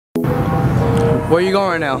Where are you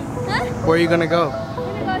going right now? Huh? Where are you gonna go? I'm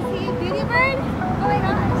gonna go see Beautyybird. Oh my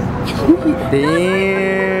gosh.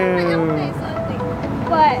 Damn.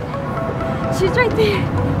 But she's right there.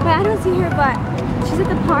 But I don't see her, but she's at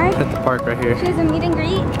the park. At the park right here. She has a meet and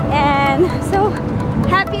greet, and so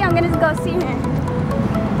happy I'm gonna go see her.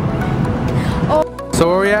 Oh. So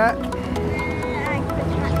where we at?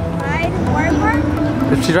 Water park?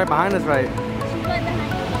 She's right behind us, right? She's right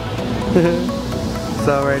behind us.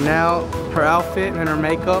 So right now, her outfit and her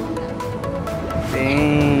makeup.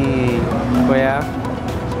 Dang. Oh yeah.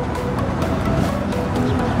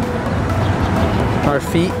 Her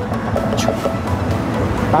feet.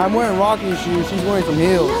 I'm wearing walking shoes. She's wearing some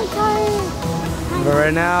heels. I'm tired. But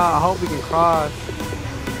right now, I hope we can cross.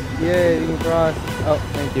 Yeah, you can cross. Oh,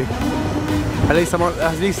 thank you. At least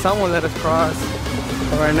someone let us cross.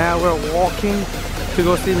 But right now, we're walking to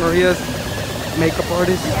go see Maria's makeup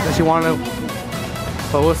artist that she wanted.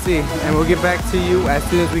 But we'll see, and we'll get back to you as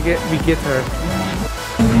soon as we get to her.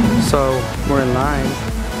 So we're in line.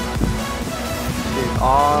 She's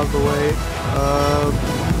all the way up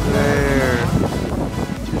there.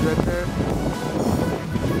 She's right there.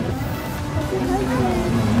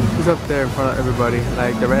 She's up there in front of everybody.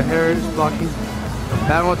 Like the red hair is blocking.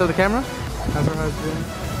 That one with the camera? That's her husband.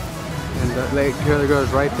 And the other girl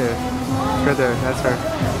is right there. Right there. That's her.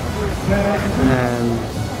 And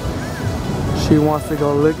she wants to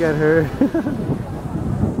go look at her.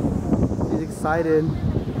 She's excited.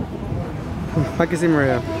 I can see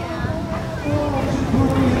Maria.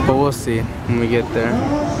 But we'll see when we get there.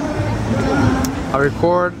 I'll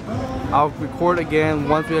record again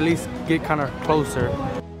once we at least get kind of closer.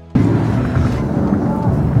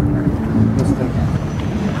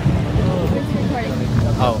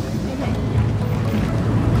 Oh.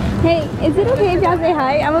 Hey, is it okay if y'all say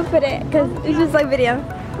hi? I'm gonna put it because it's just like video.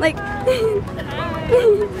 Like, I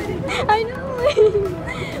know.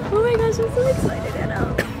 Oh my gosh, I'm so excited right now.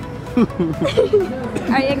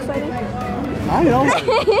 Are you excited? I know.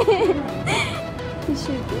 You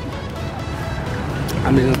should be.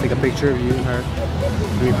 I'm just gonna take a picture of you and her,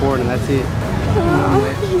 and record, and that's it.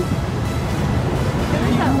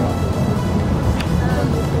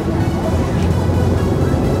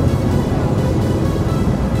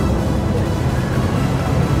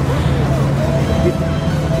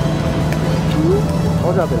 I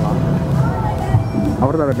would have been longer. I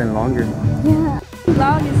would have been longer. Yeah.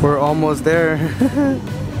 We're almost there.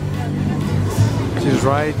 She's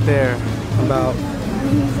right there. About.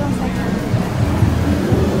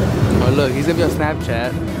 Oh look, he's gonna be on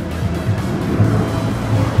Snapchat.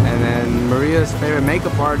 And then Maria's favorite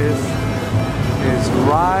makeup artist is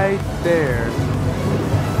right there.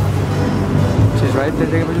 She's right there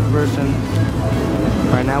taking a picture of the person.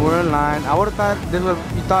 Right now we're in line. I would have thought this would.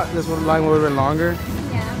 You thought this line would have been longer?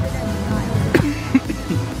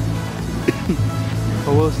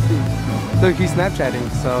 But we'll see. Look, he's Snapchatting,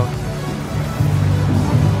 so.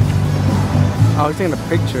 Oh, he's taking a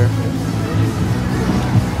picture.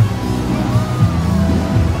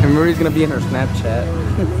 And Marie's gonna be in her Snapchat.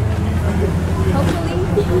 Hopefully.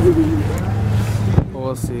 But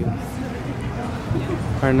we'll see.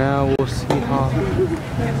 Right now, we'll see how.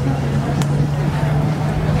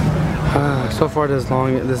 So far, this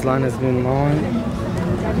line has been long.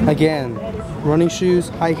 Again. Running shoes,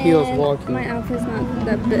 high heels, and walking. my outfit's not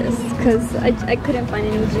the best because I couldn't find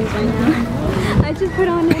any jeans right now. I just put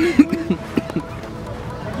on anything.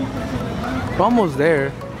 We're almost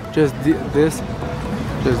there. Just just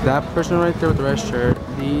that person right there with the red shirt.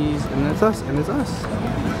 These, and it's us, and it's us.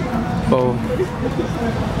 Oh,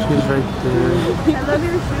 she's right there. I love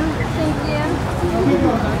your shoes. Thank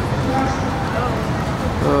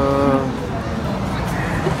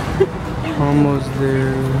you. Almost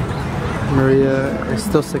there. Maria is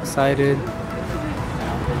still so excited.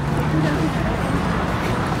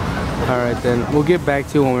 Alright then, we'll get back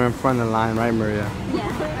to you when we're in front of the line, right Maria? Yeah,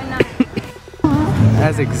 why not?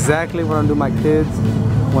 That's exactly what I'm doing with my kids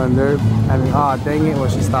when they're having, oh dang it, well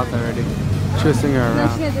she stopped already. She was singing around. No,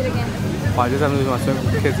 she's gonna do it again. Oh, I just haven't done my swim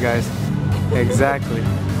with the kids, guys. Exactly.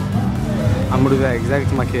 I'm gonna do that exactly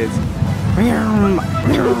to my kids.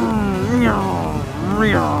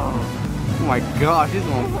 Oh my gosh, she's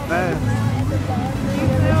going fast.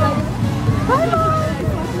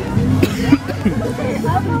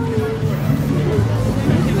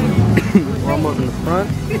 We're almost in the front.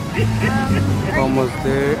 Almost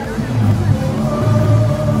there.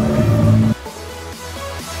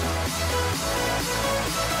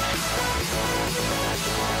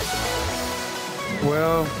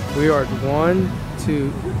 Well, we are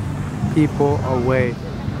 2 people away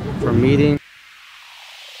from meeting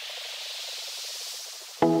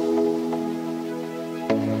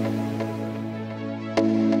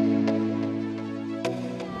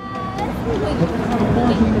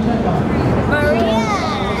Maria!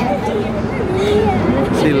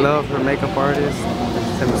 She loved her makeup artist.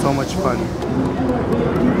 It's having so much fun.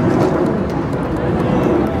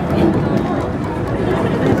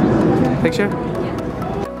 Picture?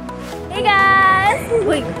 Hey guys!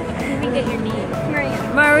 Wait, let me get your name. Maria.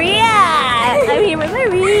 Maria! I'm here with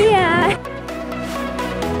Maria.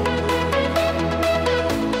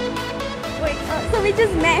 Wait, so we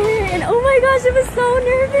just met her and oh my gosh, I was so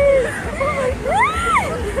nervous. Oh my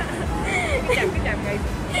god! Good job, guys.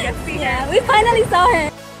 Yeah, we finally saw her.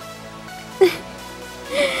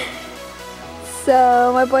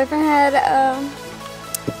 So my boyfriend had a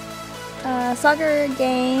soccer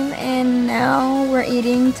game and now we're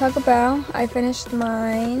eating Taco Bell. I finished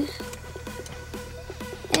mine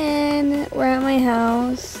and we're at my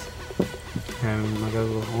house And I gotta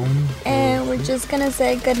go home. and we're just gonna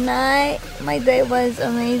say goodnight. My day was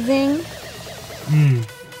amazing.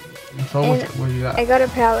 So much. What you got? I got a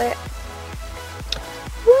palette.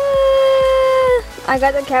 I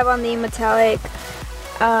got the Kat Von D metallic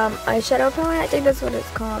eyeshadow palette. I think that's what it's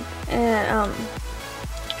called. And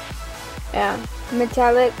yeah,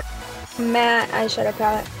 metallic matte eyeshadow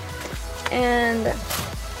palette. And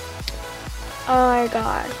oh my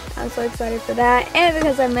god, I'm so excited for that. And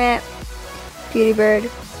because I met Beautyybird.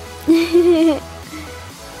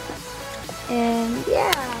 And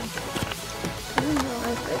yeah, I don't know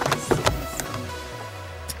how good this is.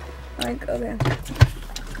 Like, okay.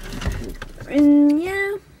 And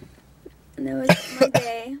yeah, and that was my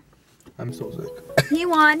day. I'm so sick. He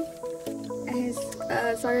won at his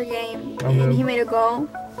soccer game, and he made a goal.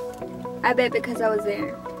 I bet because I was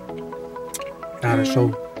there. I had a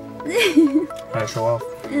show. I had to show off.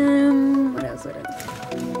 What else?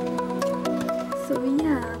 So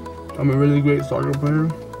yeah. I'm a really great soccer player.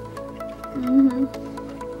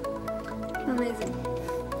 Amazing.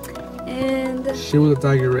 And She was a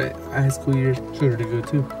Tiger at high school years. She was really good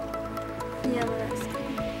too. yeah, what else?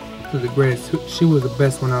 She was the greatest. She was the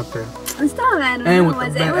best one out there. Stop it. And with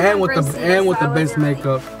the best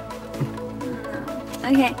makeup.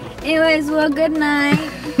 Okay. Anyways, well, good night.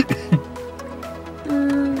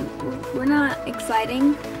 We're not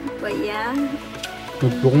exciting, but yeah.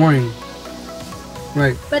 But boring.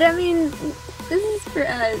 Right. But I mean, this is for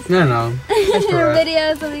us. No, no. It's for us.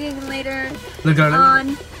 Video so we can later Look at on.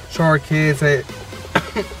 it. Show our kids that.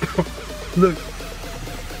 Look.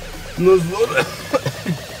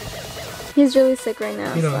 He's really sick right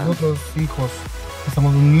now. Mira, So. nosotros hijos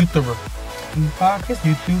estamos en un YouTuber. ¿Qué es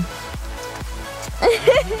YouTube?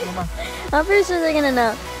 I'm pretty sure they're gonna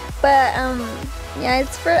know. But yeah,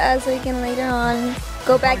 it's for us so we can later on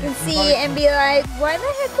go back and see and be like, why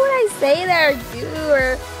the heck would I say that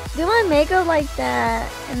or do my makeup like that?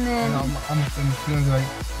 And then I'm feeling like,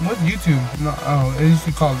 what's YouTube? No, oh, it used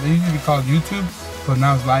to be called YouTube, but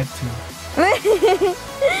now it's live too.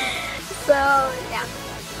 so yeah.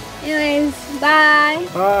 Anyways, bye.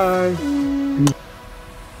 Bye.